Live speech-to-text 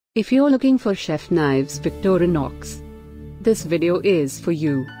If you're looking for chef knives Victorinox, this video is for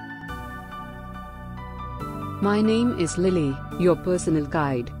you. My name is Lily, your personal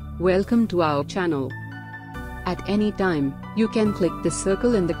guide. Welcome to our channel. At any time, you can click the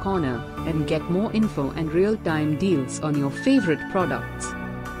circle in the corner and get more info and real-time deals on your favorite products.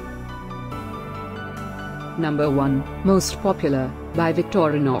 Number 1, Most Popular, by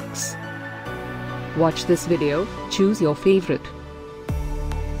Victorinox. Watch this video, choose your favorite.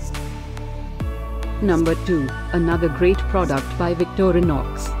 Number 2, another great product by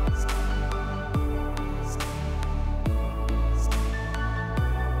Victorinox.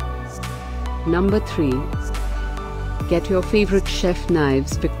 Number 3. Get your favorite chef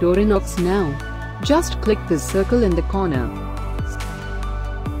knives Victorinox now. Just click the circle in the corner.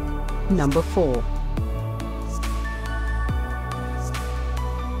 Number 4.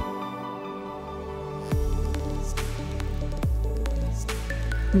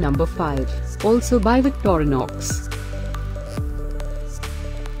 Number 5, also by Victorinox.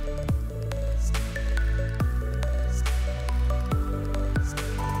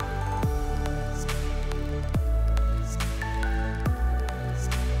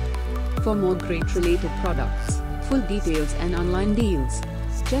 For more great related products, full details and online deals,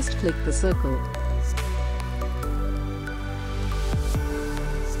 just click the circle.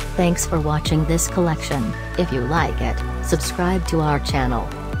 Thanks for watching this collection. If you like it, subscribe to our channel.